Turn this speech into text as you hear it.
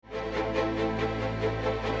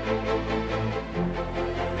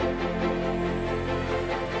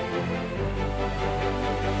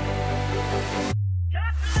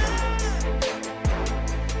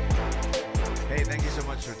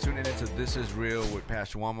Real with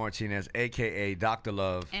Pastor Juan Martinez, a.k.a. Dr.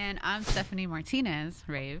 Love. And I'm Stephanie Martinez,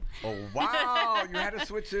 Rave. Oh, wow. You had to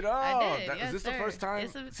switch it up. I did, yes, is this sir. the first time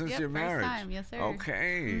since your marriage? First time, yes, sir.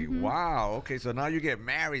 Okay. Wow. Okay, so now you get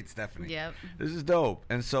married, Stephanie. Yep. This is dope.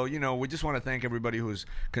 And so, we just want to thank everybody who's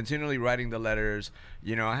continually writing the letters.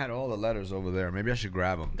 I had all the letters over there. Maybe I should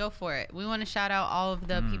grab them. Go for it. We want to shout out all of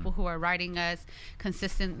the people who are writing us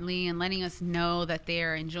consistently and letting us know that they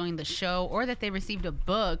are enjoying the show or that they received a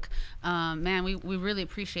book. Man, we really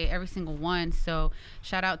appreciate every single one. So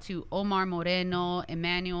shout out to Omar Moreno,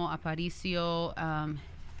 Emmanuel Aparicio.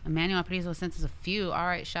 Emmanuel Aparicio sent us a few. All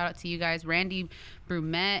right, shout out to you guys. Randy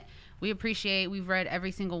Brumet. We appreciate. We've read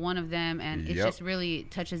every single one of them, and it just really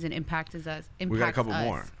touches and impacts us. We got a couple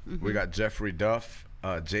more. We got Jeffrey Duff,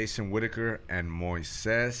 Jason Whitaker, and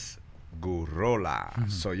Moises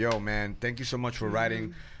Gurola. So, man, thank you so much for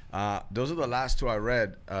writing. Those are the last two I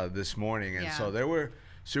read this morning, and so they were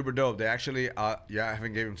super dope. They actually, I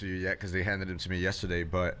haven't gave them to you yet because they handed them to me yesterday,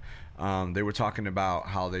 but they were talking about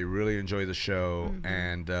how they really enjoy the show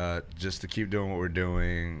and just to keep doing what we're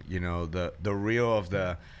doing. The real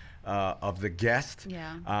of the guest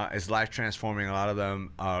is life transforming. A lot of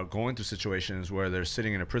them are going through situations where they're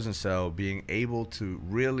sitting in a prison cell, being able to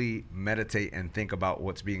really meditate and think about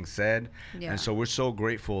what's being said. And so we're so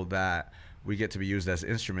grateful that we get to be used as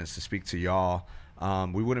instruments to speak to y'all.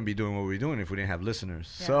 We wouldn't be doing what we're doing if we didn't have listeners.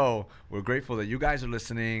 So we're grateful that you guys are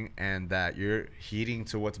listening and that you're heeding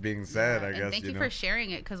to what's being said, I guess. And thank you for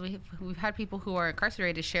sharing it, because we've had people who are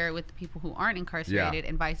incarcerated share it with the people who aren't incarcerated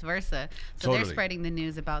and vice versa. So they're spreading the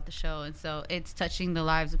news about the show. And so it's touching the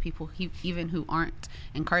lives of people even who aren't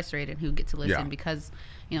incarcerated who get to listen because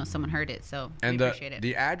someone heard it. So we appreciate it.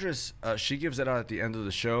 The address, she gives it out at the end of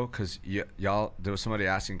the show because y'all, there was somebody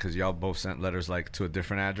asking because y'all both sent letters to a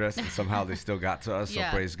different address and somehow they still got to us. So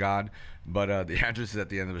praise God. But the address is at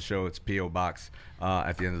the end of the show. It's P.O. Box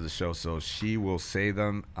at the end of the show. So she will say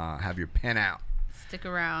them. Have your pen out. Stick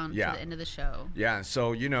around to the end of the show. Yeah, and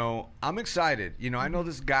so, I'm excited. I know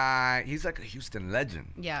this guy. He's like a Houston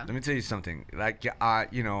legend. Yeah. Let me tell you something.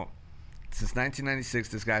 Since 1996,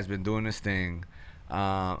 this guy's been doing this thing.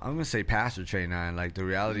 I'm going to say Pastor Tre9. The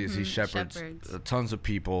reality is he shepherds tons of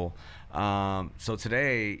people. So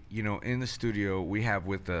today, in the studio, we have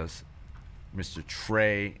with us Mr.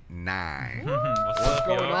 Tre9. What's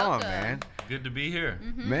going on, man? Good to be here.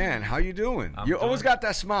 Man, how you doing? You always got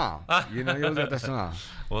that smile. You always got that smile.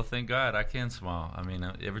 Well, thank God I can smile. I mean,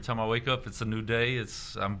 every time I wake up, it's a new day.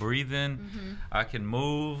 I'm breathing. I can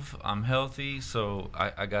move. I'm healthy. So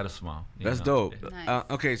I got to smile. That's dope. Nice.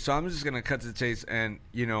 Okay, so I'm just going to cut to the chase. And,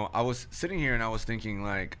 I was sitting here and I was thinking,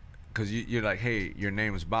 because you're like, hey, your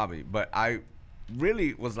name is Bobby. But I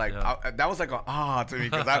really was like, that was like an to me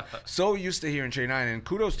because I'm so used to hearing Tre9. And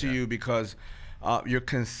kudos to you because your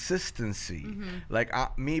consistency.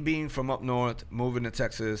 Me being from up north, moving to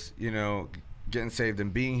Texas, getting saved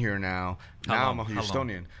and being here now. I'm a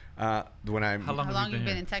Houstonian. How long have you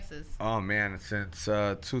been in Texas? Oh man, since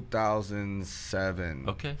 2007.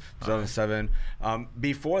 Okay. 2007.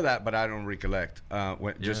 Before that, but I don't recollect.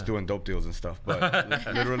 Just doing dope deals and stuff. But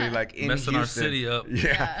literally in messing Houston. Our city up.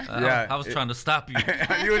 Yeah. I was trying to stop you.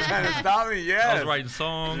 You were trying to stop me. Yeah. I was writing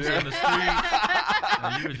songs in the street.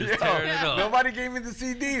 And you were just tearing it up. Nobody gave me the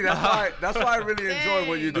CD. That's why I really enjoy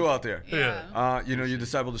what you do out there. Yeah. You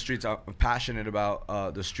disciple the streets. I'm passionate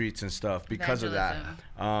about the streets and stuff because of that.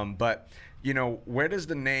 But where does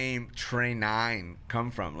the name Tre9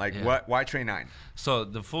 come from? Why Tre9? So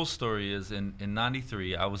the full story is in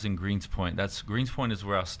 '93 I was in Greenspoint. Greenspoint is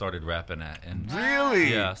where I started rapping at. And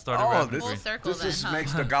really? Yeah, I started rapping. Full circle. This just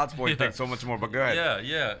makes the God's Boy thing so much more. But go ahead.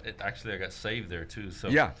 Yeah. Actually, I got saved there too. So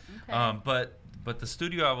yeah. Okay. But the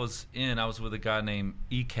studio I was in, I was with a guy named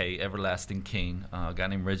EK, Everlasting King, a guy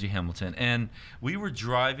named Reggie Hamilton, and we were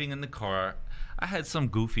driving in the car. I had some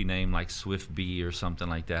goofy name like Swift B or something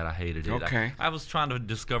like that. I hated it. Okay. I was trying to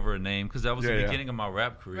discover a name because that was the beginning of my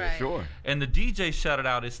rap career. Right. Sure. And the DJ shouted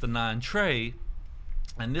out, "It's the 9 Tre,"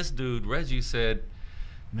 and this dude Reggie said,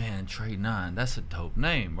 "Man, Tre9, that's a dope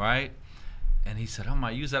name, right?" And he said, "I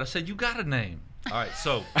might use that." I said, "You got a name." All right,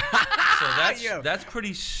 so that's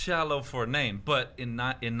pretty shallow for a name. But in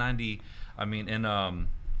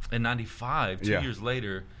 95, 2 years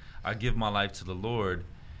later, I give my life to the Lord.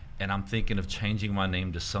 And I'm thinking of changing my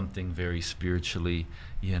name to something very spiritually,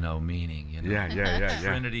 meaning, Yeah.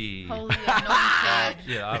 Trinity. Holy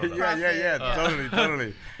anointed. I don't know.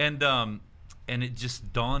 Totally. And it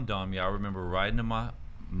just dawned on me. I remember riding to my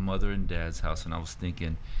mother and dad's house, and I was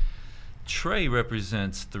thinking, Tre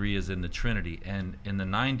represents 3 as in the Trinity. And in the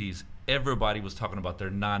 90s, everybody was talking about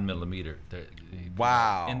their 9mm.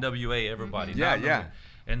 Wow. NWA, everybody. Yeah.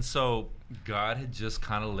 And so God had just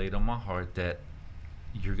kind of laid on my heart that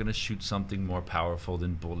you're going to shoot something more powerful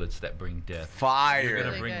than bullets that bring death. Fire. You're going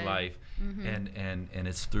to Really bring good. life. Mm-hmm. And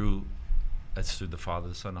it's through the Father,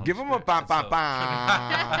 the Son, and the Give Holy him a Spirit. bam, And bam, so-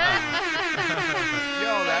 bam.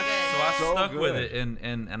 Yo, that's So I so stuck with good. it,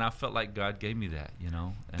 and I felt like God gave me that, you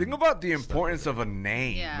know. And Think about the stuck with importance it. of a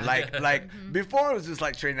name. Yeah. Like before it was just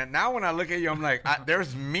like Tre9. Now when I look at you, I'm like,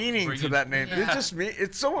 there's meaning For to you- that name. Yeah. It's just me.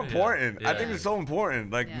 It's so important. I think yeah. it's so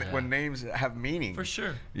important. Like Yeah. when names have meaning. For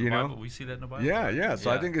sure. You The know? Bible, we see that in the Bible. Yeah. So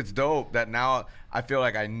I think it's dope that now I feel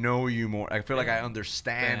like I know you more. I feel like I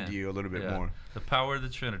understand Man. you a little bit Yeah. more. The power of the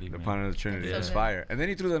Trinity. The man. power of the Trinity. That's That's so fire. And then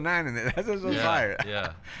he threw the 9 in there. That's just Yeah, fire.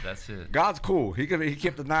 yeah, that's it. God's cool. He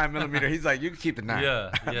kept the 9mm. He's like, you can keep the 9.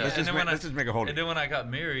 Yeah, yeah. Let's just make it holy. And then when I got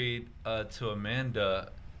married to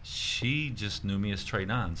Amanda, she just knew me as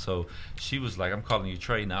Tre9. So she was like, "I'm calling you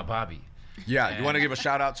Tre, not Bobby." Yeah, you want to give a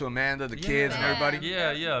shout out to Amanda, the kids, and Yeah. everybody?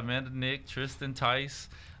 Yeah. Amanda, Nick, Tristan, Tice,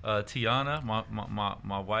 Tiana,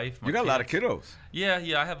 my wife. My You got a lot of kids. kiddos.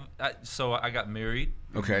 Yeah. So I got married.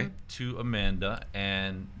 Okay. To Amanda,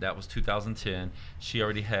 and that was 2010. She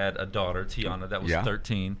already had a daughter, Tiana, that was Yeah.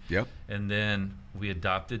 13. Yep. And then we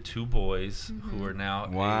adopted 2 boys who are now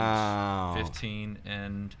Wow. age 15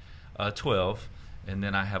 and 12. And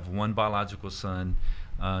then I have one biological son.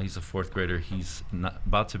 He's a 4th grader. He's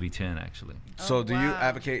about to be 10, actually. So Oh, do you wow.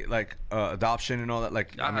 advocate like adoption and all that?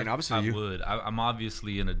 Like, I mean, obviously I you. would. I'm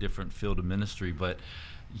obviously in a different field of ministry, but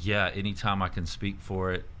yeah, anytime I can speak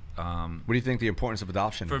for it. What do you think the importance of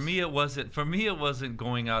adoption For is? me, it wasn't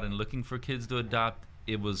going out and looking for kids to adopt.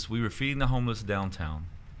 It was, we were feeding the homeless downtown,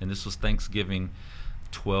 and this was Thanksgiving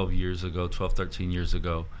 13 years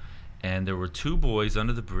ago. And there were 2 boys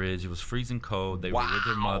under the bridge. It was freezing cold. They were with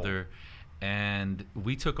their Wow. mother. And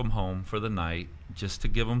we took them home for the night just to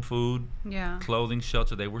give them food, Yeah. clothing,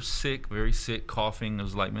 shelter. They were sick, very sick, coughing. It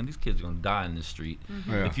was like, man, these kids are going to die in the street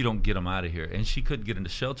Yeah. if you don't get them out of here. And she couldn't get into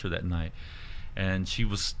shelter that night. And she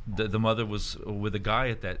was, the mother was with a guy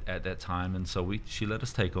at that time. And so she let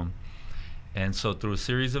us take them. And so through a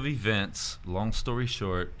series of events, long story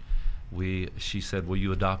short, she said, will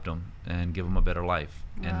you adopt them and give them a better life?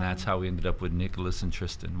 Wow. And that's how we ended up with Nicholas and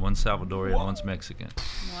Tristan. One's Salvadorian, one's Mexican.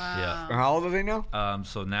 Wow. How old are they now?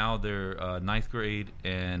 So now they're 9th grade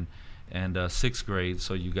and 6th grade.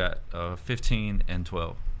 So you got 15 and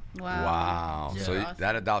 12. Wow. Yeah. So Awesome.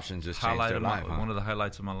 that adoption just changed Highlight their of life, huh? one of the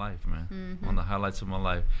highlights of my life, man. Mm-hmm. One of the highlights of my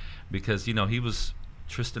life, because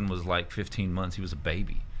Tristan was like 15 months. He was a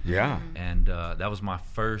baby. Yeah. And that was my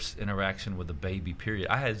first interaction with a baby, period.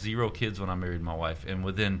 I had 0 kids when I married my wife, and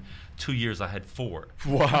within 2 years I had 4.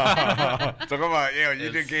 Wow. Talk about, you It's-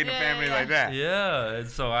 didn't gain a Yeah, family yeah. like that. Yeah, and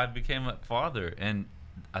so I became a father, and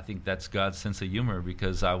I think that's God's sense of humor,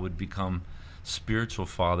 because I would become spiritual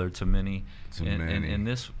father to many. To and many.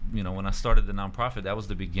 this, when I started the nonprofit, that was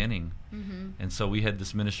the beginning. Mm-hmm. And so we had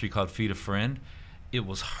this ministry called Feed a Friend. It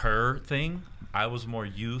was her thing. I was more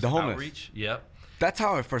youth The homeless. outreach. Yep, That's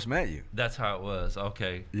how I first met you. that's how it was.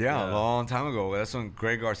 Okay. Yeah, a long time ago. That's when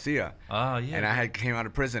Greg Garcia. Oh yeah. And I had came out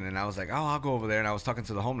of prison, and I was like, oh, I'll go over there. And I was talking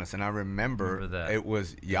to the homeless, and I remember that. it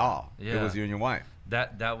was y'all. Yeah. It was you and your wife.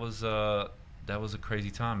 that was a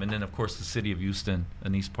crazy time. And then of course the city of Houston,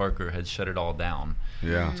 Anise Parker had shut it all down.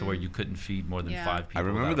 Yeah. To where you couldn't feed more than Yeah. 5 people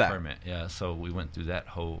remember without that. a permit. Yeah, so we went through that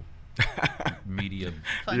whole media.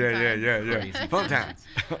 Fun yeah, times. yeah. Crazy Fun times.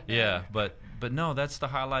 Yeah, but no, that's the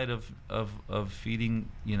highlight of feeding.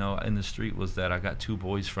 In the street was that I got 2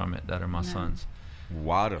 boys from it that are my Yeah. sons.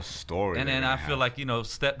 What a story. And then I feel like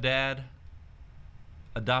stepdad,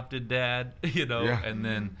 adopted dad, Yeah. and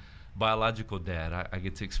then biological dad. I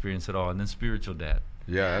get to experience it all, and then spiritual dad.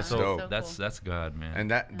 yeah, that's So dope. So that's cool. God, man.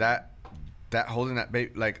 And that holding that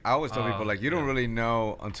baby, like I always tell Oh, people, like you don't yeah. really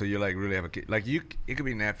know until you like really have a kid. Like it could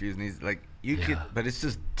be nephews, and he's like you Yeah. could, but it's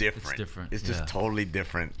just different. It's different, It's just yeah. totally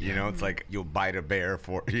different. You know, it's like you'll bite a bear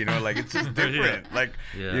for like it's just Yeah. different. Like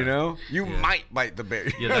Yeah. you Yeah. might bite the bear.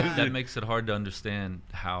 Yeah, that makes it hard to understand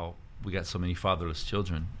how we got so many fatherless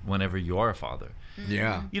children whenever you are a father.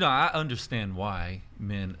 Yeah. I understand why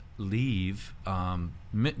men leave,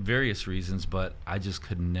 various reasons, but I just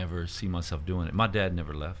could never see myself doing it. My dad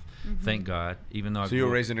never left, thank God. Even though So you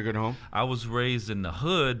were raised in a good home. I was raised in the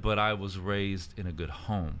hood, but I was raised in a good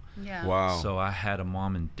home. Yeah. Wow. So I had a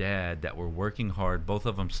mom and dad that were working hard. Both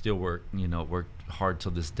of them still worked hard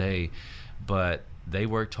till this day, but they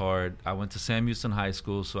worked hard. I went to Sam Houston High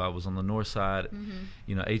School, so I was on the north side,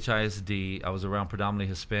 HISD. I was around predominantly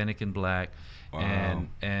Hispanic and Black. Wow.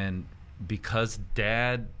 And because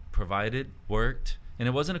dad worked, and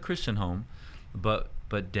it wasn't a Christian home, but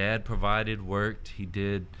dad provided, worked. He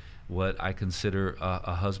did what I consider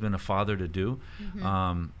a husband, a father to do,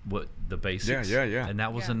 what the basics. Yeah. And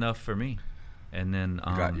that was enough for me. And then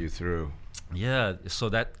got you through. Yeah, so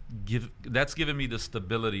that's given me the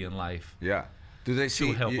stability in life. Yeah. Do they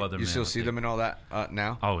see help you? other You men still see them and all that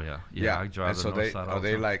now? Oh yeah. I drive. And so the north side are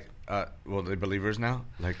they like they believers now?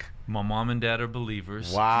 Like my mom and dad are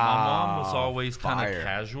believers. Wow. My mom was always kind of Fire.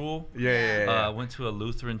 casual. Yeah. Went to a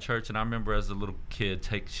Lutheran church, and I remember as a little kid,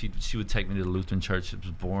 she would take me to the Lutheran church. It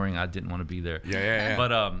was boring. I didn't want to be there. Yeah.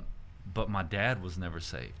 But my dad was never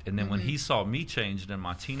saved. And then when he saw me changed in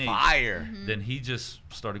my teenage, then he just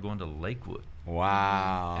started going to Lakewood.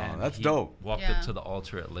 Wow, And that's he dope. Walked up to the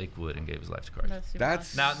altar at Lakewood and gave his life to Christ.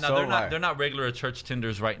 That's now so they're not regular church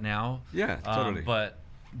tenders right now. Yeah, totally. But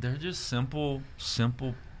they're just simple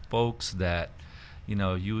folks that, you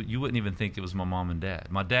know, you wouldn't even think it was my mom and dad.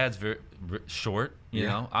 My dad's very short, you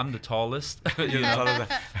know. I'm the tallest, you know,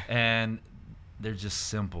 and they're just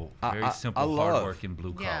simple, very simple, hardworking,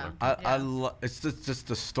 blue collar. I love. It's just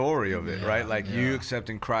the story of it, right? Like you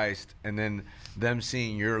accepting Christ, and then them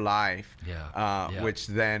seeing your life, which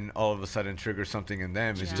then all of a sudden triggers something in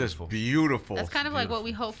them. It's just beautiful. That's kind of like what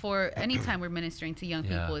we hope for anytime we're ministering to young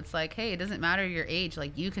people. It's like, hey, it doesn't matter your age.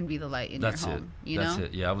 Like you can be the light in your home. That's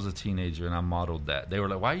it. Yeah, I was a teenager and I modeled that. They were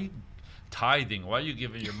like, why are you tithing? Why are you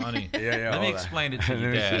giving your money? Let me explain it to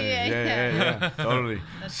you, Dad. Yeah. Totally.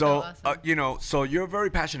 So awesome. You know, so you're very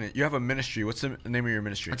passionate. You have a ministry. What's the name of your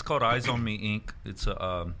ministry? It's called Eyes on Me Inc. It's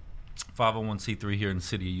a 501c3 here in the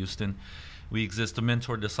city of Houston. We exist to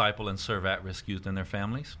mentor, disciple, and serve at-risk youth and their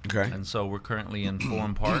families. Okay. And so we're currently in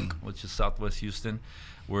Forum Park, which is southwest Houston.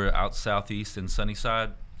 We're out southeast in Sunnyside,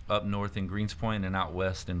 up north in Greenspoint, and out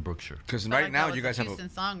west in Brookshire. Because right now you guys have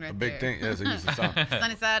a big thing. Yeah, it's a Houston song.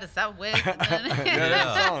 Sunnyside to southwest.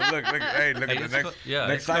 That song. Look, hey, look at the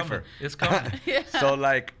next cipher. It's coming. So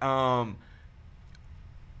like,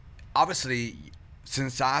 obviously,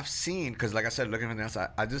 since I've seen, because like I said, looking from the outside,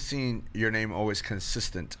 I just seen your name always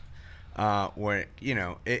consistent. Where you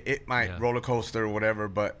know it might roller coaster or whatever,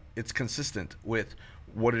 but it's consistent with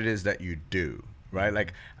what it is that you do, right?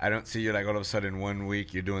 Like I don't see you like all of a sudden 1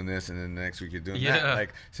 week you're doing this and then the next week you're doing that.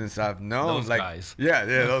 Like since I've known those like guys.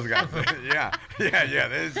 those guys. yeah.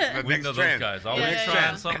 There's the We next know trend. those guys. Always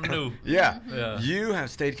trying something new. You have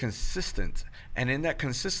stayed consistent, and in that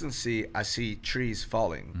consistency, I see trees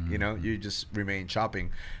falling. You know, you just remain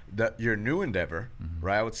chopping. Your new endeavor,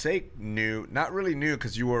 right? I would say new, not really new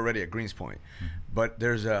because you were already at Greenspoint, but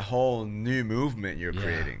there's a whole new movement you're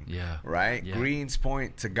creating, right? Yeah.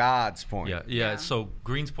 Greenspoint to God's point. Yeah. So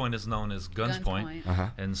Greenspoint is known as Guns Point.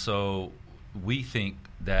 And so we think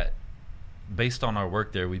that based on our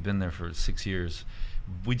work there, we've been there for 6 years.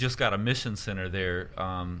 We just got a mission center there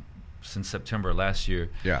since September last year.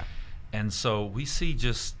 Yeah. And so we see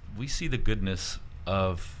the goodness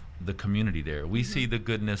of the community there. We see the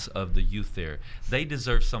goodness of the youth there. They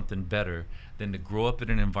deserve something better than to grow up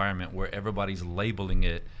in an environment where everybody's labeling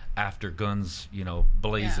it after guns, you know,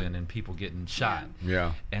 blazing and people getting shot.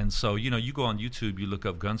 Yeah. And so, you know, you go on YouTube, you look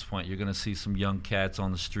up Guns Point, you're going to see some young cats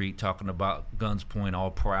on the street talking about Guns Point,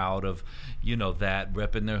 all proud of, you know, that,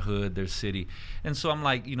 repping their hood, their city. And so I'm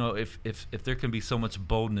like, you know, if there can be so much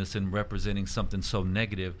boldness in representing something so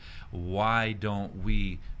negative, why don't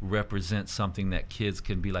we represent something that kids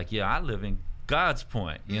can be like, yeah, I live in God's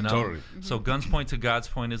Point, you know? Totally. So Guns Point to God's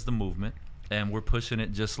Point is the movement, and we're pushing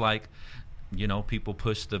it just like, you know, people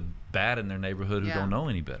push the bad in their neighborhood who don't know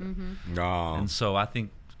any better. No. And so I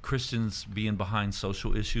think Christians being behind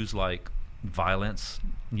social issues like violence,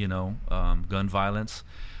 you know, gun violence,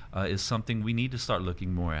 is something we need to start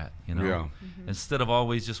looking more at, you know. Instead of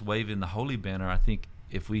always just waving the holy banner, I think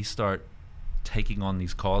if we start taking on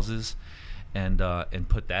these causes and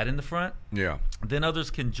put that in the front, then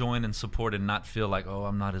others can join and support and not feel like, oh,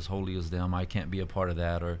 I'm not as holy as them, I can't be a part of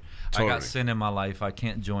that, or I got sin in my life, I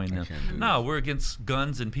can't join them. No, we're against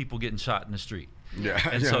guns and people getting shot in the street.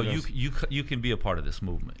 And so you can be a part of this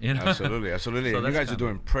movement, you know? Absolutely. So and you guys are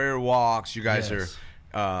doing prayer walks. You guys are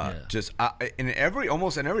just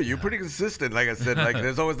almost in every you're pretty consistent. Like I said, like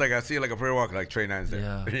there's always like I see like a prayer walk like Tre9's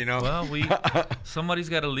there. You know, well somebody's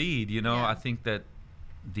got to lead. You know, I think that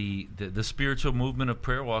the spiritual movement of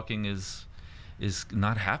prayer walking is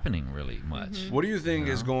not happening really much. What do you think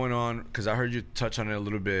is going on? Because I heard you touch on it a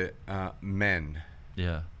little bit. Men.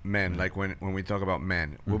 men, like when we talk about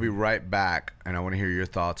men. We'll be right back, and I want to hear your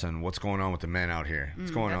thoughts on what's going on with the men out here.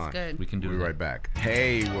 What's going on? Good. We can do We'll be that. right back.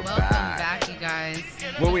 Hey, we're Welcome back, you guys.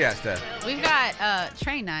 Where we at, Steph? We've got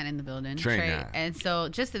Tre9 in the building. Tre9. And so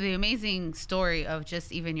just the amazing story of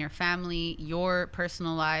just even your family, your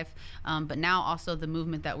personal life, but now also the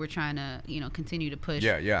movement that we're trying to, continue to push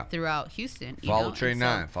throughout Houston. Follow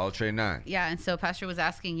Tre9. Follow Tre9. Yeah, and so Pastor was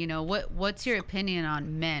asking, what's your opinion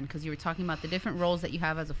on men? Because you were talking about the different roles that you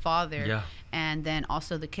have as a father. Yeah. And then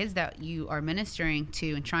also the kids that you are ministering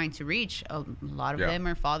to and trying to reach. A lot of them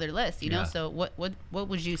are fatherless, you know. So what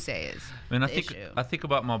would you say is the issue? I think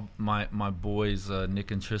about my boys,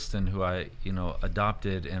 Nick and Tristan, who I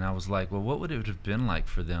adopted, and I was like, well, what would it have been like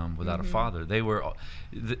for them without a father? They were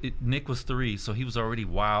Nick was 3, so he was already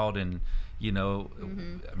wild, and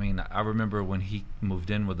I mean, I remember when he moved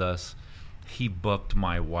in with us, he bucked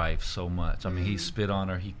my wife so much. I mean, he spit on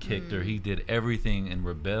her, he kicked her, he did everything and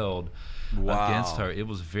rebelled against her. It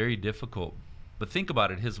was very difficult. But think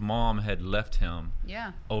about it, his mom had left him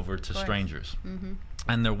over to strangers.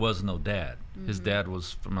 And there was no dad. His dad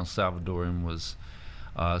was from El Salvador and was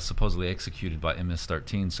supposedly executed by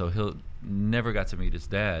MS-13, so he never got to meet his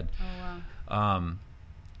dad. Oh, wow.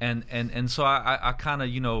 And so I kind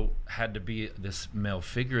of, had to be this male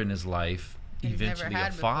figure in his life, eventually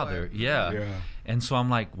a father. Yeah. And so I'm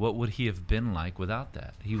like, what would he have been like without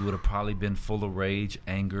that? He would have probably been full of rage,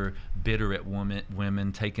 anger, bitter at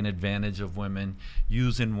women, taking advantage of women,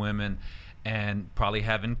 using women, and probably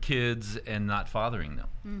having kids and not fathering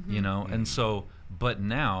them, And so, but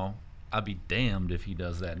now I'd be damned if he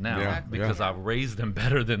does that now because I've raised them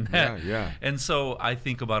better than that. And so I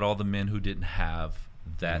think about all the men who didn't have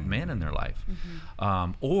that man in their life,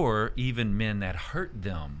 or even men that hurt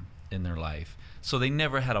them in their life, so they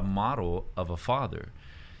never had a model of a father,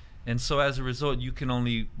 and so as a result you can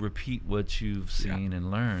only repeat what you've seen and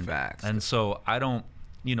learned. Facts. And so I don't,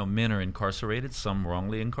 men are incarcerated, some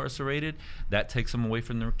wrongly incarcerated, that takes them away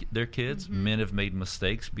from their kids. Men have made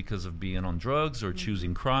mistakes because of being on drugs or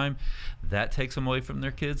choosing crime, that takes them away from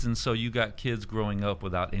their kids. And so you got kids growing up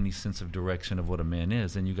without any sense of direction of what a man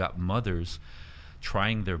is, and you got mothers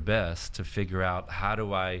trying their best to figure out, how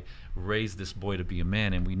do I raise this boy to be a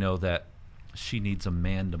man? And we know that she needs a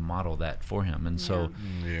man to model that for him. And so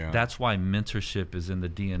that's why mentorship is in the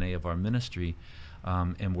DNA of our ministry.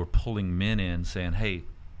 And we're pulling men in saying, hey,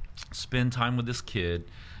 spend time with this kid,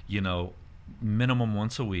 minimum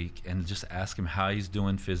once a week, and just ask him how he's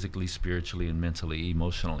doing physically, spiritually, and mentally,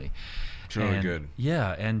 emotionally. It's really good.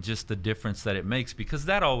 Yeah, and just the difference that it makes, because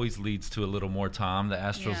that always leads to a little more time, the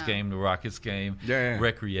Astros game, the Rockets game,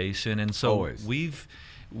 recreation. And so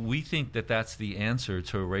we think that that's the answer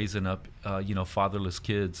to raising up, fatherless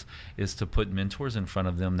kids, is to put mentors in front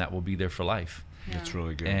of them that will be there for life. It's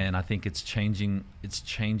really good. And I think it's changing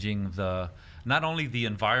the not only the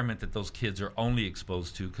environment that those kids are only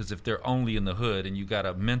exposed to, because if they're only in the hood and you got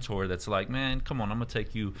a mentor that's like, man, come on, I'm gonna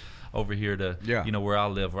take you over here to where I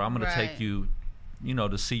live, or I'm gonna take you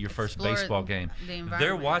to see your first baseball game.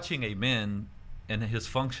 They're watching a man and his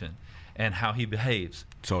function and how he behaves.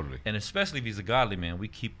 Totally. And especially if he's a godly man, we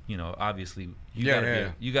keep, obviously you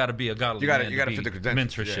gotta be a godly man. You gotta fit the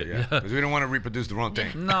credentials. Mentorship. Because we don't want to reproduce the wrong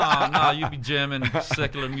thing. No, you be jamming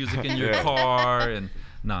secular music in your car and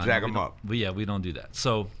drag them up. But we don't do that.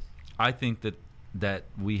 So I think that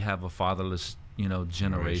we have a fatherless,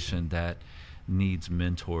 generation that needs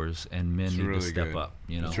mentors, and men need to step up.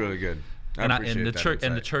 It's really good. And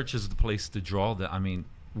the church is the place to draw them. I mean,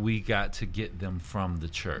 we got to get them from the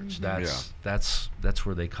church. That's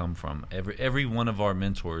where they come from. Every one of our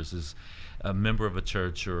mentors is a member of a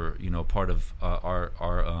church or part of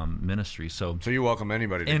our ministry. So you welcome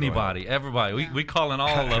anybody. Everybody. Yeah. We call in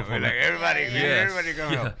all of them. Like everybody go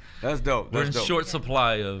help. That's dope. We're in short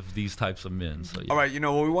supply of these types of men. So all right,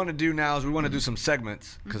 what we want to do now is we want to do some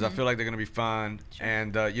segments, because I feel like they're gonna be fun. Sure.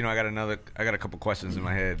 And I got a couple questions in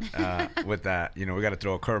my head with that. We got to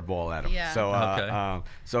throw a curveball at them. Yeah.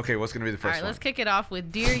 So okay, what's gonna be the first one? All right, let's kick it off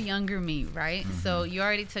with Dear Younger Me, right? So you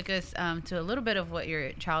already took us to a little bit of what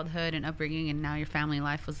your childhood and upbringing and now your family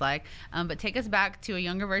life was like, but take us back to a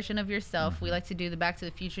younger version of yourself. We like to do the Back to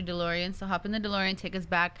the Future DeLorean, so hop in the DeLorean, take us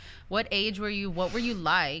back. What age were you? What were you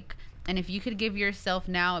like? And if you could give yourself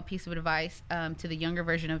now a piece of advice to the younger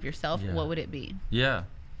version of yourself, what would it be? Man,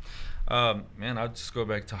 I'll just go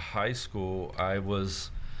back to high school. I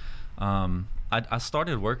was I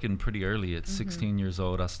started working pretty early. At 16 years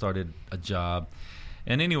old, I started a job.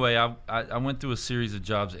 And anyway, I went through a series of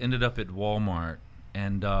jobs, ended up at Walmart.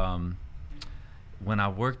 And when I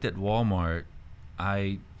worked at Walmart,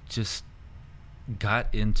 I just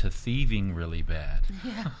got into thieving really bad.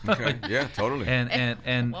 Yeah. Okay. Yeah, totally.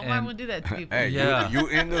 And Walmart would do that to people. Hey, Yeah. you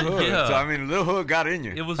in the hood. Yeah. So I mean, little hood got in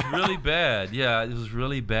you. it was really bad. Yeah, it was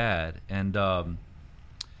really bad. And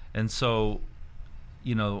so,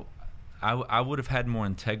 you know, I would have had more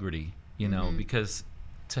integrity, you know, because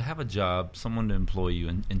to have a job, someone to employ you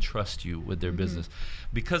and trust you with their business.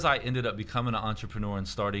 Because I ended up becoming an entrepreneur and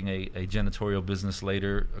starting a janitorial business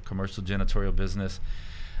later, a commercial janitorial business,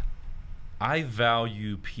 I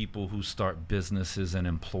value people who start businesses and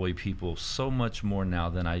employ people so much more now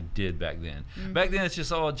than I did back then. Back then, it's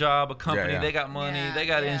just, a job, a company, they got money, they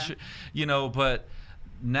got insurance, you know, but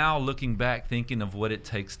now looking back, thinking of what it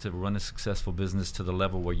takes to run a successful business to the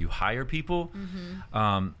level where you hire people,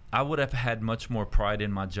 I would have had much more pride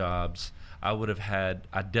in my jobs. I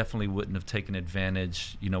definitely wouldn't have taken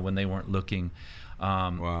advantage, you know, when they weren't looking.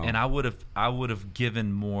 And I would have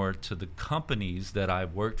given more to the companies that I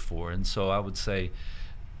worked for. And so I would say,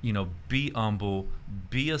 you know, be humble,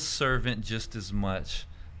 be a servant just as much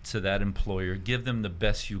to that employer. Give them the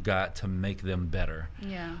best you got to make them better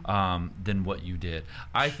than what you did.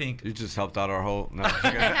 I think you just helped out our whole. No,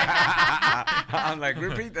 I'm like,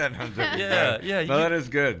 repeat that. I'm joking. Yeah. No, that is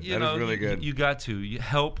good. That is really good. You got to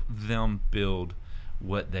help them build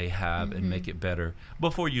what they have and make it better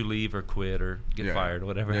before you leave or quit or get fired,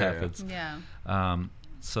 whatever happens.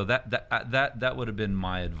 So that would have been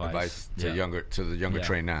my advice to the younger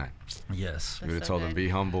Tre9. Yes, you would have told them, be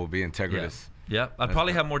humble, be integritous. Yeah, I'd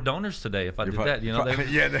probably have more donors today if I did that. You know, they're like,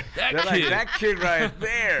 that kid right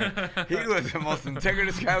there. He was the most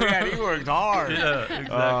integritous guy we had. He worked hard. Yeah, exactly.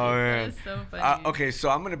 Oh man, That's so funny. Okay, so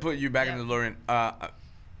I'm gonna put you back in the DeLorean.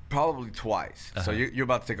 Probably twice. So you're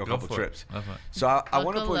about to take a couple trips. So I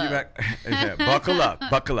want to put you back. Buckle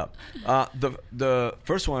up. The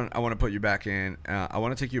first one I want to put you back in. I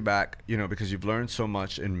want to take you back, you know, because you've learned so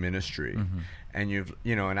much in ministry, and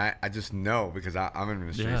and I just know because I'm in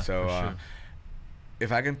ministry. Yeah, so for sure.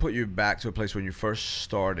 If I can put you back to a place when you first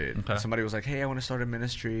started, somebody was like, hey, I want to start a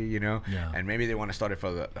ministry, you know, and maybe they want to start it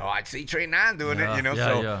for I see Tre9 doing it, you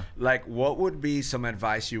know, like what would be some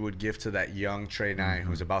advice you would give to that young Tre9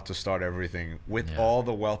 who's about to start everything with all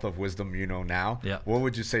the wealth of wisdom you know now? What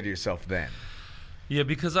would you say to yourself then? Yeah,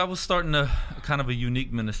 because I was starting a kind of a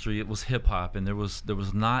unique ministry. It was hip hop, and there was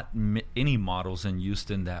not any models in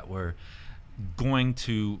Houston that were going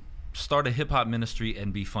to start a hip hop ministry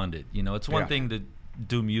and be funded. You know, it's one thing to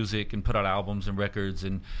do music and put out albums and records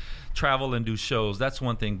and travel and do shows. That's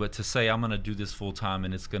one thing, but to say I'm going to do this full time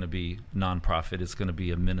and it's going to be nonprofit, it's going to be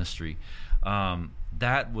a ministry,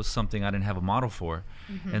 that was something I didn't have a model for.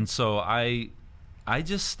 And so I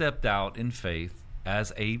just stepped out in faith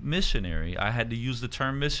as a missionary. I had to use the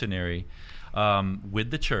term missionary with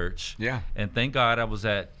the church. And thank God I was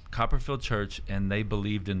at Copperfield Church and they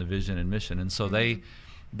believed in the vision and mission. And so they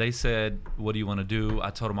said, what do you want to do? I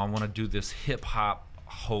told them I want to do this hip hop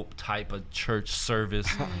hope type of church service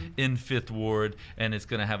in Fifth Ward, and it's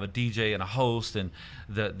going to have a DJ and a host, and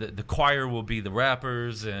the choir will be the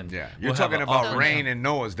rappers, and you're talking about Rain and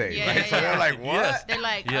Noah's Day, right? So they're like, what? Yes. They're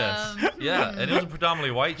like, and it was a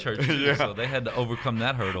predominantly white church too, so they had to overcome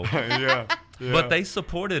that hurdle. But they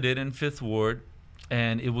supported it in Fifth Ward.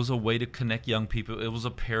 And it was a way to connect young people. It was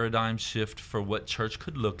a paradigm shift for what church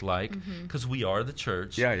could look like, because we are the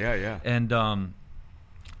church.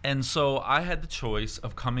 And so I had the choice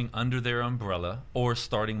of coming under their umbrella or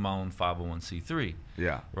starting my own 501c3.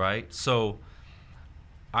 Right? So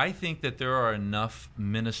I think that there are enough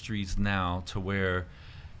ministries now to where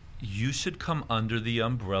you should come under the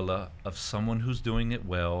umbrella of someone who's doing it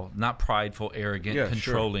well, not prideful, arrogant,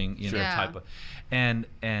 controlling, you know, type of, and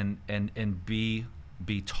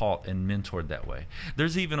be taught and mentored that way.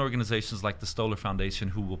 There's even organizations like the Stoller Foundation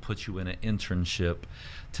who will put you in an internship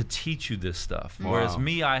to teach you this stuff. Whereas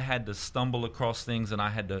me, I had to stumble across things and I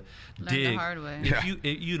had to dig. The hard way. If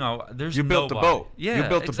you know, there's you built nobody. the boat. Yeah, you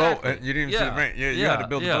built the exactly. boat. And you didn't see the rain. You had to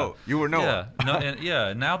build the boat. You were Noah.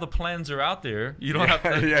 Now the plans are out there. You don't have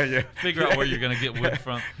to figure out where you're going to get wood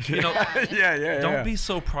from. You know, don't be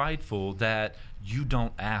so prideful that you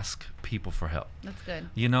don't ask people for help. That's good.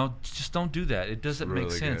 You know, just don't do that. It doesn't make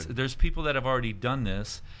sense. There's people that have already done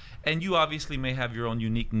this, and you obviously may have your own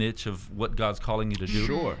unique niche of what God's calling you to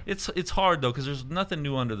do. It's hard though, because there's nothing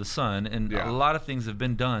new under the sun, and a lot of things have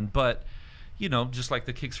been done. But you know, just like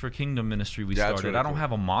the Kicks for Kingdom ministry we started, really I don't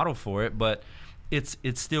have a model for it, but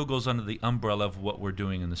it still goes under the umbrella of what we're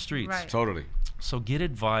doing in the streets. Right. Totally. So get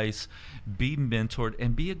advice, be mentored,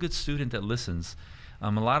 and be a good student that listens. A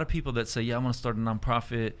lot of people that say, I want to start a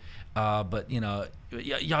nonprofit, but, you know,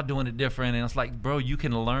 y'all doing it different. And it's like, bro, you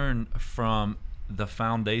can learn from the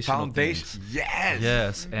foundation.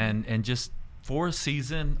 Yes. And just for a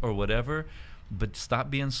season or whatever, but stop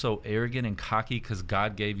being so arrogant and cocky, because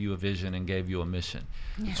God gave you a vision and gave you a mission.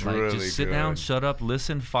 It's like, really just sit good. down, shut up,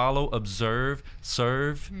 listen, follow, observe,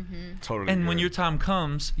 serve. Totally. And when good. your time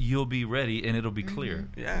comes, you'll be ready and it'll be clear.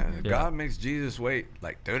 Yeah, God makes Jesus wait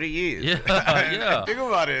like 30 years. Yeah, yeah. Think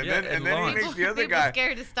about it. Yeah, and then he launch. makes the other People guy.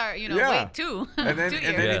 scared to start, Yeah. wait 2 And then, 2 and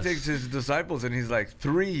years. then Yes. he takes his disciples and he's like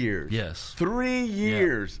 3 years. Yes. 3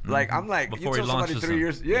 years. Like I'm like, Before you he tell somebody launches 3 them.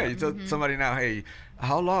 years. Yeah, you tell somebody now, hey,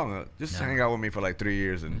 how long? Just Yeah. hang out with me for like 3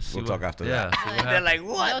 years and See we'll what- talk after yeah, that. see what They're happens. like,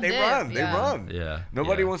 what? They'll They dip, run. They yeah. run. Yeah.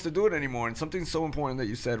 Nobody yeah. wants to do it anymore. And something so important that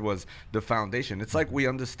you said was the foundation. It's like we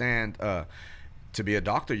understand to be a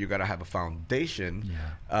doctor, you got to have a foundation.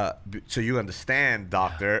 Yeah. So you understand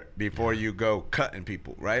doctor before you go cutting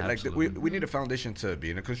people, right? Absolutely. Like we need a foundation to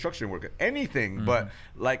be in a construction worker, anything. But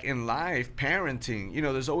like in life, parenting,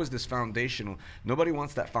 there's always this foundational. Nobody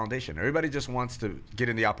wants that foundation. Everybody just wants to get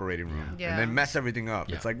in the operating room Yeah. and then mess everything up.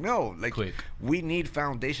 Yeah. It's like, no, like Quick. we need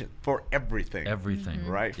foundation for everything. Everything.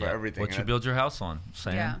 Right, for Yeah. everything. What And you build your house on,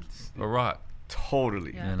 sand or rock.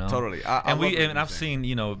 Totally. Yeah. You know? Totally. I And love what and you're I've saying.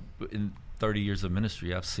 seen, in 30 years of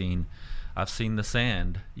ministry, I've seen the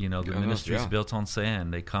sand. The ministry is built on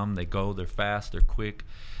sand. They come, they go, they're fast, they're quick,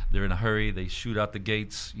 they're in a hurry, they shoot out the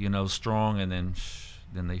gates, strong, and then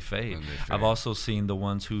they fade. And they fade. I've also seen the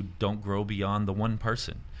ones who don't grow beyond the one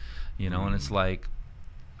person, and it's like,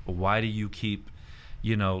 why do you keep,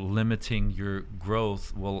 limiting your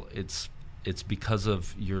growth? Well, it's because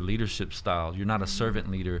of your leadership style. You're not a servant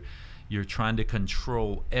leader. You're trying to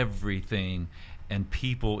control everything, and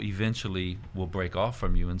people eventually will break off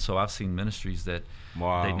from you. And so I've seen ministries that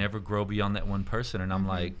they never grow beyond that one person, and I'm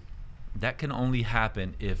like, that can only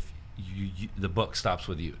happen if the buck stops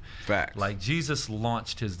with you. Facts. Like Jesus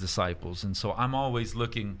launched his disciples, and so I'm always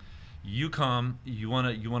looking. You come, you want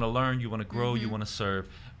to learn, you want to grow, you want to serve,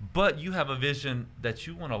 but you have a vision that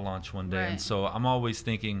you want to launch one day. Right. And so I'm always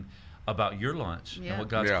thinking about your launch and what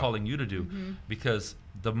God's calling you to do, because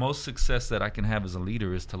the most success that I can have as a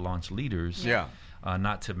leader is to launch leaders. Yeah.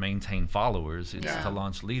 Not to maintain followers, it's Yeah. to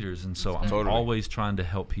launch leaders. And so I'm Totally. always trying to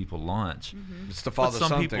help people launch. It's the father some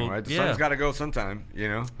son people- thing, right? The yeah. son's got to go sometime,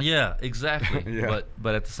 Yeah, exactly. Yeah.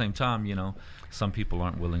 But at the same time, some people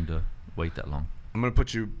aren't willing to wait that long. I'm going to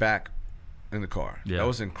put you back in the car. Yeah. That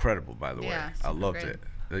was incredible, by the way. Yeah, I super loved great. it.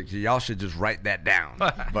 Like, y'all should just write that down.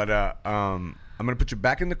 But I'm going to put you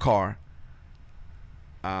back in the car.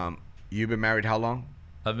 You've been married how long?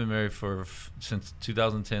 I've been married since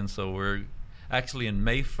 2010, so we're actually in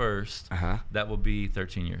May 1st. That will be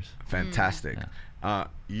 13 years. Fantastic.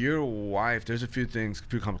 Your wife, there's a few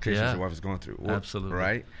complications Yeah. your wife is going through. Absolutely.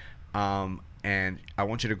 Right? And I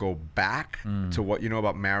want you to go back to what you know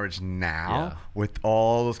about marriage now with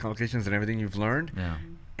all those complications and everything you've learned. Yeah.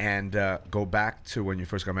 And go back to when you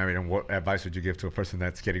first got married, and what advice would you give to a person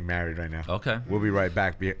that's getting married right now? Okay. We'll be right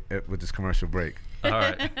back with this commercial break. All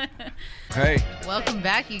right. Hey. Welcome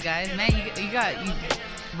back, you guys. Man, you got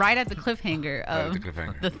right at the cliffhanger of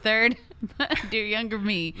the third Dear Younger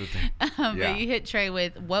Me. But you hit Trey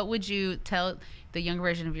with, what would you tell the younger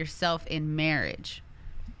version of yourself in marriage?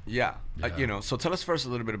 Yeah. So tell us first a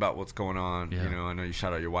little bit about what's going on. Yeah. I know you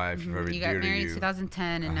shout out your wife, very You dear got to married you. in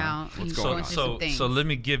 2010, and now What's he's going going on? through some things. So let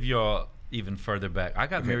me give y'all even further back. I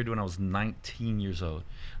got married when I was 19 years old.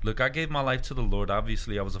 Look, I gave my life to the Lord.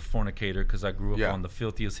 Obviously, I was a fornicator because I grew up on the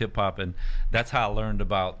filthiest hip hop, and that's how I learned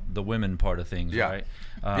about the women part of things. Right?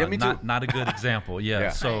 Me too. Not a good example. Yeah.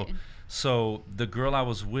 So the girl I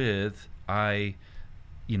was with, I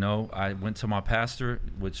went to my pastor,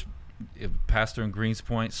 pastor in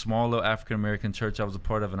Greenspoint, small little African American church I was a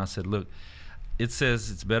part of, and I said, look, it says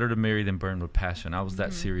it's better to marry than burn with passion. I was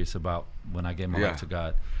that serious about when I gave my life to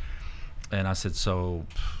God. And I said, so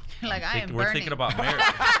like, we're thinking about marriage.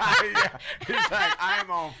 He's like, I'm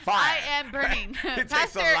on fire. I am burning.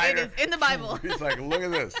 Pastor, it is in the Bible. He's like, look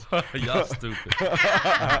at this. Y'all stupid.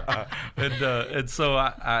 and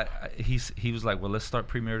so he was like, well, let's start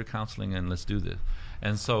premarital counseling and let's do this.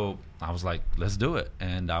 And so I was like, let's do it.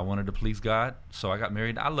 And I wanted to please God, so I got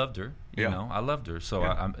married. I loved her, I loved her, so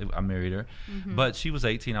I married her. But she was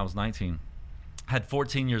 18, I was 19. Had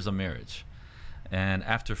 14 years of marriage. And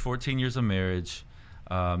after 14 years of marriage,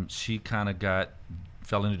 she kind of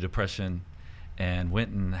fell into depression and went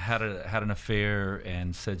and had an affair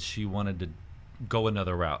and said she wanted to go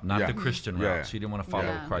another route, not the Christian route. She didn't want to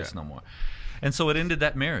follow Christ no more. And so it ended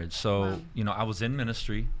that marriage. So, I was in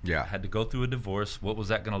ministry. I had to go through a divorce. What was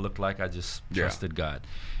that going to look like? I just trusted God.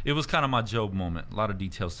 It was kind of my Job moment. A lot of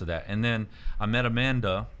details to that. And then I met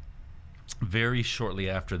Amanda very shortly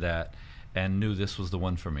after that and knew this was the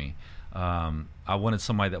one for me. I wanted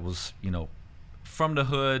somebody that was, from the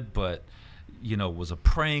hood, but was a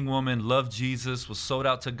praying woman, loved Jesus, was sold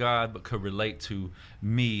out to God, but could relate to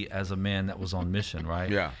me as a man that was on mission, right?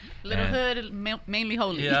 Yeah. Little hood, mainly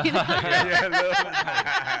holy. Yeah. You know?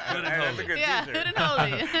 Hood and holy. Yeah, hood and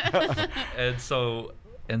holy.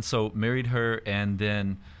 and so married her, and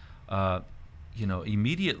then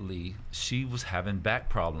immediately she was having back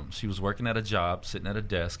problems. She was working at a job, sitting at a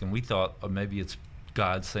desk, and we thought, oh, maybe it's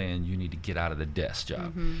God saying you need to get out of the desk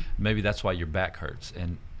job. Maybe that's why your back hurts.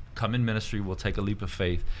 And come in ministry, we'll take a leap of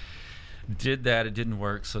faith. Did that, it didn't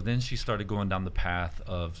work. So then she started going down the path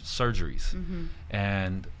of surgeries.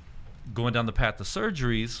 And going down the path of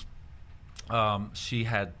surgeries, she's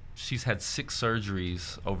had 6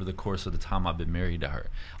 surgeries over the course of the time I've been married to her.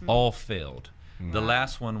 All failed. The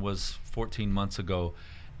last one was 14 months ago,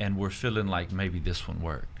 and we're feeling like maybe this one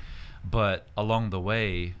worked. But along the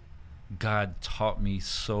way, God taught me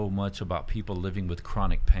so much about people living with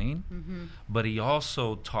chronic pain, but he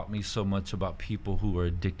also taught me so much about people who are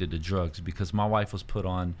addicted to drugs, because my wife was put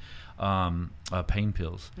on pain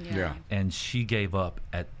pills. Yeah. And she gave up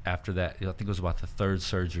after that. I think it was about the 3rd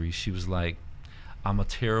surgery. She was like, I'm a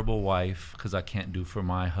terrible wife because I can't do for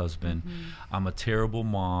my husband. I'm a terrible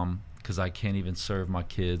mom because I can't even serve my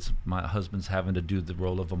kids. My husband's having to do the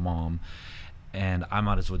role of a mom, and I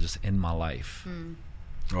might as well just end my life.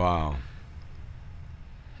 Wow.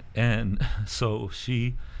 And so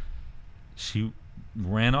she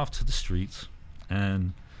ran off to the streets,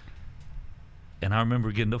 and I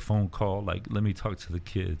remember getting a phone call like, let me talk to the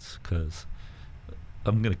kids because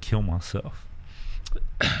I'm gonna kill myself.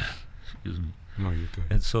 Excuse me. No, you're good.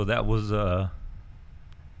 And so that was a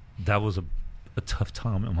tough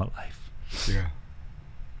time in my life. Yeah.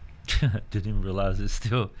 Didn't even realize it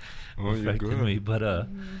still affected me, but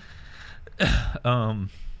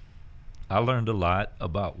I learned a lot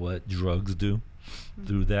about what drugs do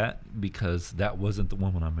through that, because that wasn't the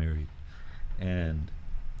woman I married. And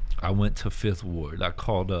I went to 5th Ward. I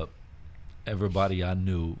called up everybody I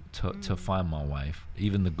knew to find my wife,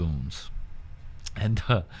 even the goons, and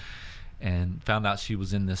found out she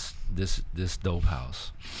was in this dope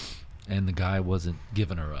house, and the guy wasn't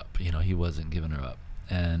giving her up. He wasn't giving her up,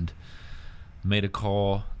 and made a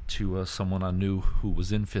call to someone I knew who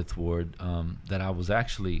was in 5th Ward that I was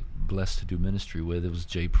actually blessed to do ministry with. It was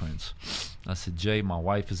Jay Prince. I said, Jay, my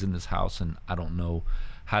wife is in this house and I don't know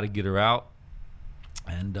how to get her out.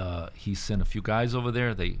 And he sent a few guys over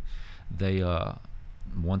there. They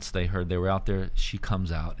once they heard they were out there, she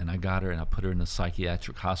comes out, and I got her and I put her in a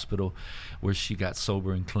psychiatric hospital where she got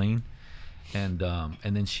sober and clean. And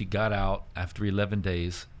then she got out after 11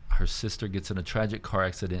 days. Her sister gets in a tragic car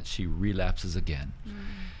accident. She relapses again.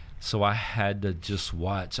 So I had to just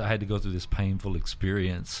watch. I had to go through this painful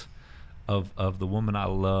experience of the woman I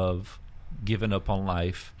love giving up on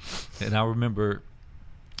life. And I remember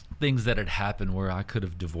things that had happened where I could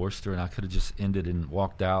have divorced her and I could have just ended and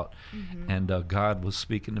walked out. And God was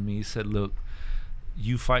speaking to me. He said, look,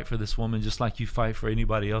 you fight for this woman just like you fight for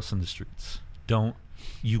anybody else in the streets. Don't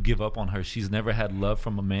you give up on her. She's never had love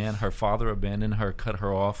from a man. Her father abandoned her, cut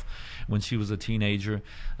her off when she was a teenager.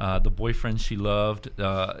 The boyfriend she loved,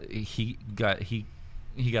 he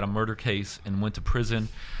got a murder case and went to prison.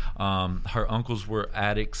 Her uncles were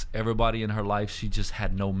addicts. Everybody in her life, she just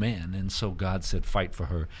had no man. And so God said, fight for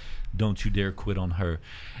her. Don't you dare quit on her.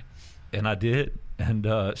 And I did.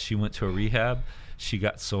 And she went to a rehab. She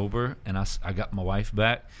got sober, and I got my wife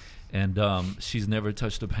back. And she's never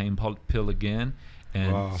touched a pain pill again.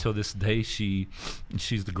 And till this day, she's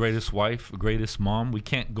the greatest wife, greatest mom. We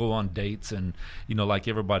can't go on dates and, like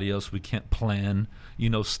everybody else, we can't plan,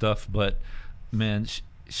 stuff. But, man,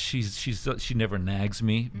 she never nags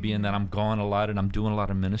me, being that I'm gone a lot and I'm doing a lot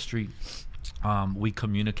of ministry. We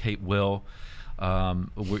communicate well.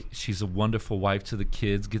 She's a wonderful wife to the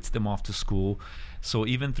kids, gets them off to school. So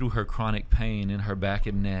even through her chronic pain in her back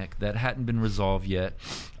and neck that hadn't been resolved yet,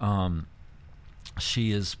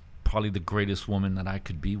 she is probably the greatest woman that I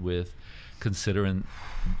could be with, considering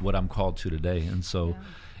what I'm called to today. And so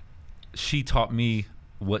she taught me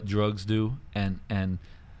what drugs do, and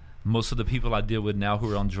most of the people I deal with now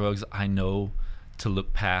who are on drugs, I know to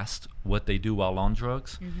look past what they do while on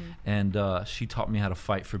drugs. And she taught me how to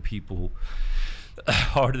fight for people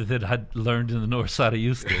harder than I learned in the north side of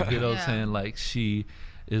Houston. You know what I'm saying? Like, she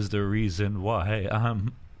is the reason why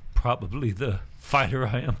I'm probably the fighter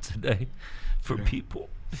I am today for people.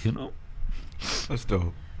 That's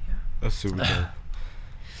dope. That's super dope.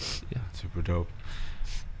 Super dope.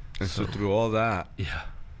 And so through all that,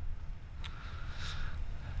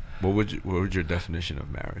 what would your definition of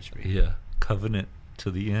marriage be? Covenant to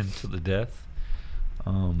the end, to the death.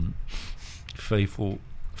 Faithful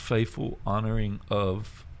honoring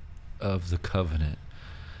of of the covenant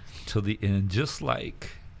till the end, just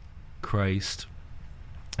like Christ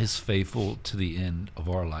is faithful to the end of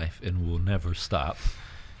our life and will never stop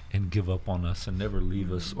and give up on us and never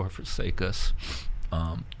leave us or forsake us.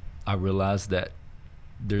 I realize that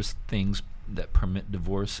there's things that permit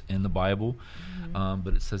divorce in the Bible,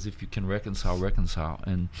 but it says if you can reconcile.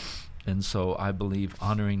 And so I believe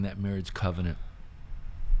honoring that marriage covenant,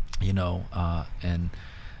 and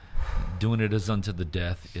doing it as unto the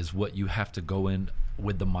death is what you have to go in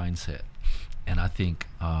with the mindset. And I think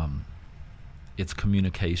it's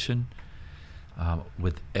communication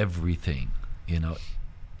with everything,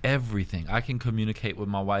 everything. I can communicate with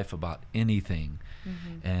my wife about anything,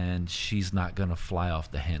 and she's not going to fly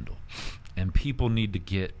off the handle. And people need to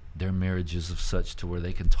get their marriages of such to where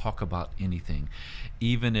they can talk about anything,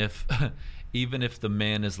 even if the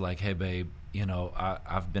man is like, hey babe,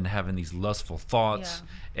 I've been having these lustful thoughts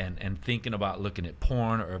and thinking about looking at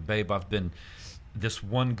porn, or babe, this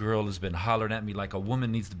one girl has been hollering at me. Like, a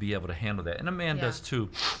woman needs to be able to handle that, and a man does too,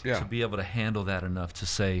 to be able to handle that enough to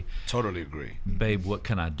say, totally agree, babe, what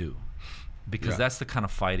can I do? Because that's the kind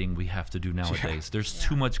of fighting we have to do nowadays. There's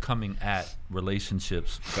too much coming at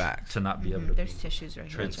relationships to not be able to. There's tissues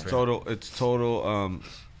right here. It's total.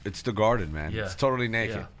 It's the garden, man. It's totally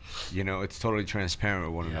naked. It's totally transparent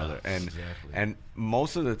with one another. And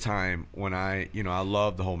most of the time when I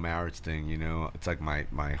love the whole marriage thing. It's like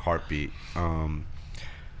my heartbeat.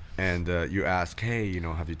 And you ask, hey,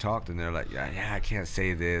 have you talked? And they're like, yeah, I can't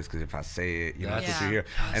say this because if I say it, that's what you hear.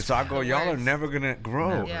 And so I go, y'all are never gonna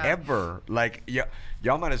grow ever. Like,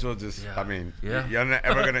 y'all might as well just. I mean, y'all not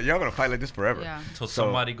ever y'all gonna fight like this forever. Until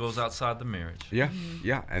somebody goes outside the marriage.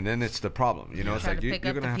 Yeah, and then it's the problem. It's like you're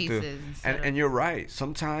gonna have to. And you're right.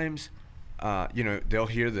 Sometimes. They'll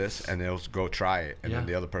hear this and they'll go try it, and then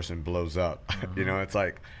the other person blows up. It's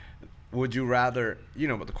like, would you rather?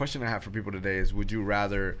 But the question I have for people today is, would you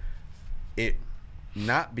rather it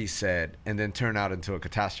not be said and then turn out into a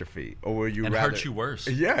catastrophe, or would you rather hurt you worse?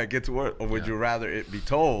 Yeah, it gets worse. Or would you rather it be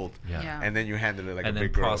told and then you handle it like a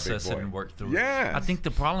big girl, process big boy, it and work through it? Yeah, I think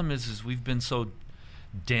the problem is we've been so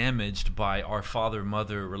damaged by our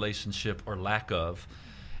father-mother relationship or lack of.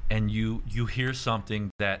 And you hear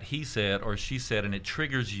something that he said or she said, and it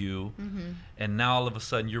triggers you, and now all of a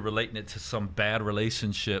sudden you're relating it to some bad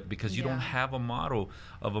relationship because you don't have a model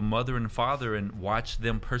of a mother and father and watch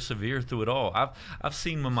them persevere through it all. I've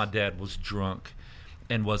seen when my dad was drunk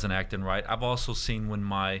and wasn't acting right. I've also seen when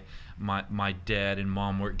my dad and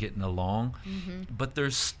mom weren't getting along, but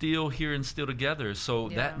they're still here and still together. So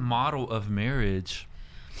that model of marriage,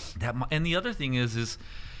 and the other thing is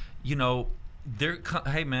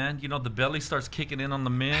hey man, the belly starts kicking in on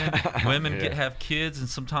the men. Women have kids, and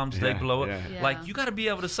sometimes they blow up. Like, you got to be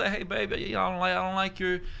able to say, hey baby, I don't like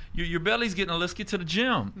your belly's getting. Let's get to the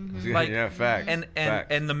gym. Like, facts.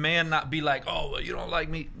 And the man not be like, oh, well, you don't like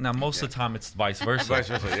me. Now most of the time it's vice versa.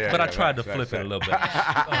 But I tried to flip it a little bit.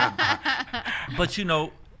 But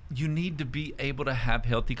you need to be able to have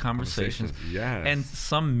healthy conversations. And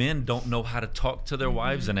some men don't know how to talk to their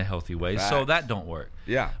wives in a healthy way, so that don't work.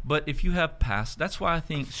 But if you have that's why I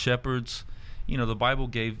think shepherds, the Bible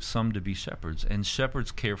gave some to be shepherds, and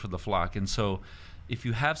shepherds care for the flock. And so if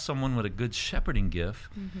you have someone with a good shepherding gift,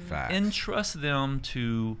 entrust them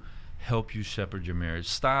to help you shepherd your marriage.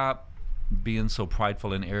 Stop being so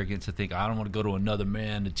prideful and arrogant to think, I don't want to go to another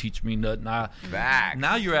man to teach me nothing.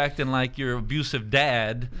 Now you're acting like your abusive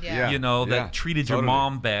dad, that treated your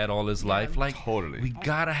mom bad all his life. Like, we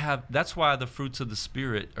gotta have. That's why the fruits of the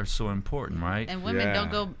spirit are so important, right? And women don't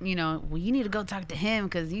go. Well, you need to go talk to him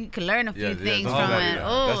because you can learn a few things from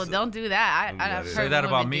it. Don't do that. I've heard say that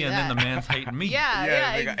about me, and that. then the man's hating me.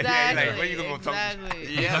 Exactly. Like, where you gonna go talk to?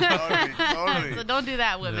 Totally. So don't do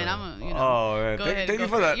that, women. Oh man, thank you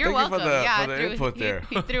for that. You're welcome. For the input there.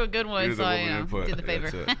 He threw a good one, so I did the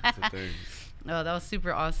favor. Oh, that was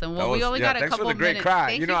super awesome. Well, we only got a couple minutes.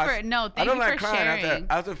 Cry. Thank you for sharing.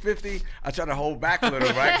 After 50, I try to hold back a little,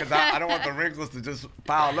 right? Because I don't want the wrinkles to just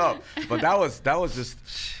pile up. But that was just,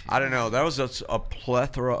 I don't know. That was just a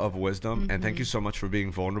plethora of wisdom. And thank you so much for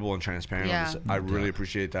being vulnerable and transparent on this. I really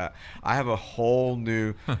appreciate that. I have a whole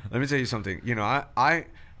new. Let me tell you something.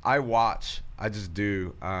 I watch. I just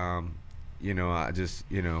do. I just,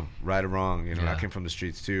 right or wrong, I came from the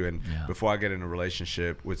streets too. And before I get in a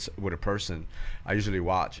relationship with a person, I usually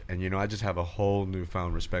watch. And, I just have a whole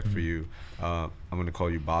newfound respect for you. I'm going to call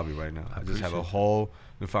you Bobby right now. I just have a whole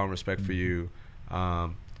newfound respect for you.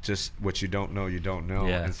 Just what you don't know.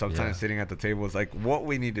 And sometimes sitting at the table is like what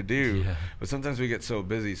we need to do. But sometimes we get so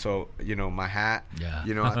busy. So, my hat,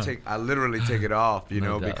 I literally take it off,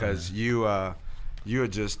 because You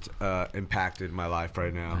had just impacted my life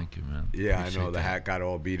right now. Thank you, man. Yeah, Appreciate I know the that. hat got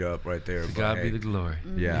all beat up right there. To but God hey, be the glory.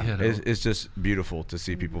 Yeah, Yeah, it's just beautiful to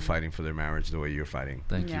see people fighting for their marriage the way you're fighting.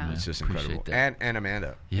 Thank you, Yeah. man. It's just Appreciate incredible. that. And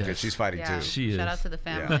Amanda, because Yes. she's fighting Yeah. too. She Shout is. out to the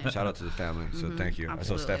family. Yeah, shout out to the family. So thank you. I saw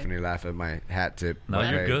Absolutely. Stephanie laugh at my hat tip. No,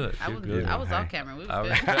 but you're hey, good. I You're was, good. I was Hey. off camera. We was I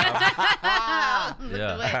good. was- Looked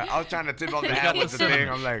Yeah. away. I was trying to tip off the hat with the thing.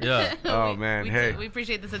 I'm like, Yeah. oh man, hey. We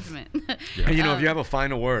appreciate the sentiment. Yeah. And if you have a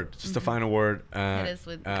final word, just a final word, Hit us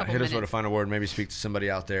with a couple hit us with a minutes. final word. Maybe speak to somebody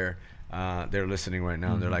out there. They're listening right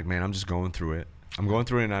now. And they're like, man, I'm just going through it. I'm going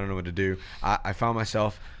through it and I don't know what to do. I found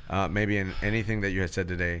myself maybe in anything that you had said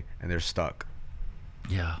today, and they're stuck.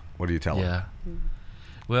 Yeah. What do you tell them? Yeah.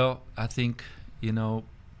 Well, I think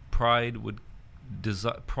pride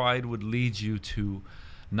would lead you to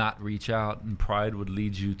not reach out, and pride would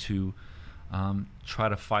lead you to try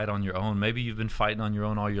to fight on your own. Maybe you've been fighting on your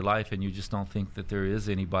own all your life, and you just don't think that there is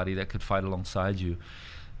anybody that could fight alongside you.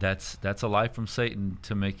 That's a lie from Satan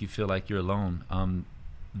to make you feel like you're alone.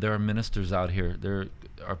 There are ministers out here. There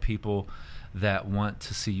are people that want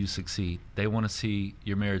to see you succeed. They want to see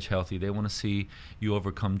your marriage healthy. They want to see you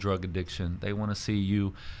overcome drug addiction. They want to see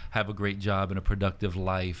you have a great job and a productive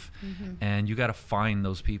life. And you got to find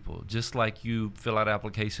those people. Just like you fill out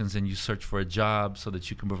applications and you search for a job so that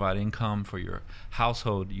you can provide income for your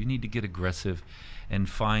household, you need to get aggressive and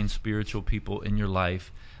find spiritual people in your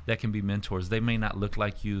life that can be mentors. They may not look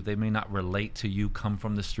like you, they may not relate to you, come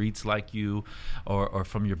from the streets like you, or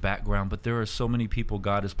from your background, but there are so many people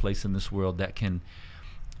God has placed in this world that can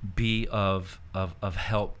be of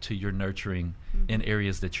help to your nurturing in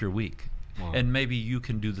areas that you're weak. Wow. And maybe you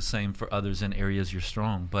can do the same for others in areas you're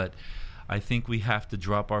strong. But I think we have to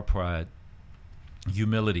drop our pride.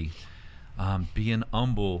 Humility, being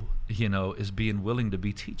humble, is being willing to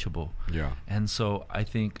be teachable. Yeah. And so I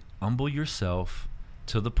think humble yourself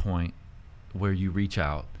to the point where you reach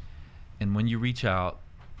out. And when you reach out,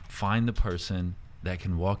 find the person that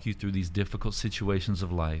can walk you through these difficult situations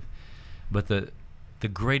of life. But the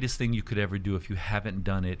greatest thing you could ever do if you haven't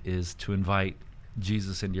done it is to invite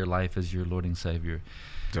Jesus into your life as your Lord and Savior.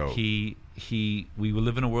 Dope. We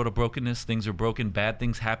live in a world of brokenness. Things are broken. Bad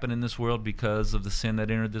things happen in this world because of the sin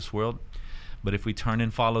that entered this world. But if we turn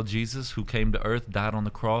and follow Jesus, who came to earth, died on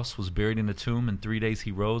the cross, was buried in a tomb, and 3 days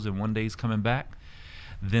he rose, and 1 day he's coming back,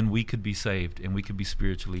 then we could be saved and we could be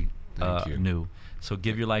spiritually Thank you. new. So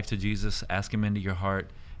give your life to Jesus, ask him into your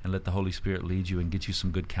heart, and let the Holy Spirit lead you and get you some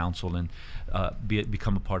good counsel and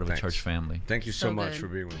become a part of Thanks. a church family. Thank you so So much good. for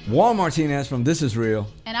being with me. Juan Martinez from This Is Real.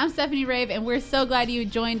 And I'm Stephanie Rave, and we're so glad you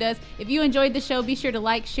joined us. If you enjoyed the show, be sure to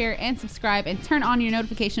like, share, and subscribe, and turn on your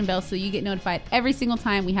notification bell so you get notified every single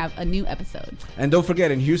time we have a new episode. And don't forget,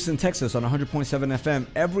 in Houston, Texas, on 100.7 FM,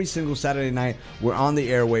 every single Saturday night, we're on the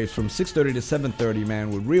airwaves from 6:30 to 7:30, man,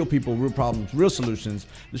 with real people, real problems, real solutions.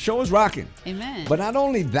 The show is rocking. Amen. But not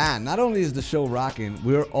only that, not only is the show rocking,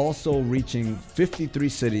 we're also reaching 53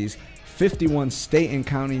 cities, 51 state and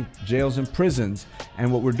county jails and prisons. And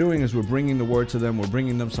what we're doing is we're bringing the word to them. We're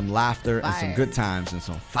bringing them some laughter and some Fire. good times and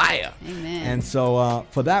some fire. Amen. And so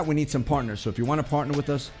for that, we need some partners. So if you want to partner with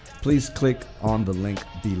us, please click on the link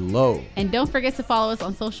below. And don't forget to follow us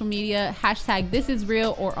on social media,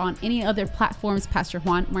 #ThisIsReal, or on any other platforms, Pastor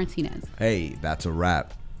Juan Martinez. Hey, that's a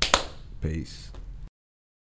wrap. Peace.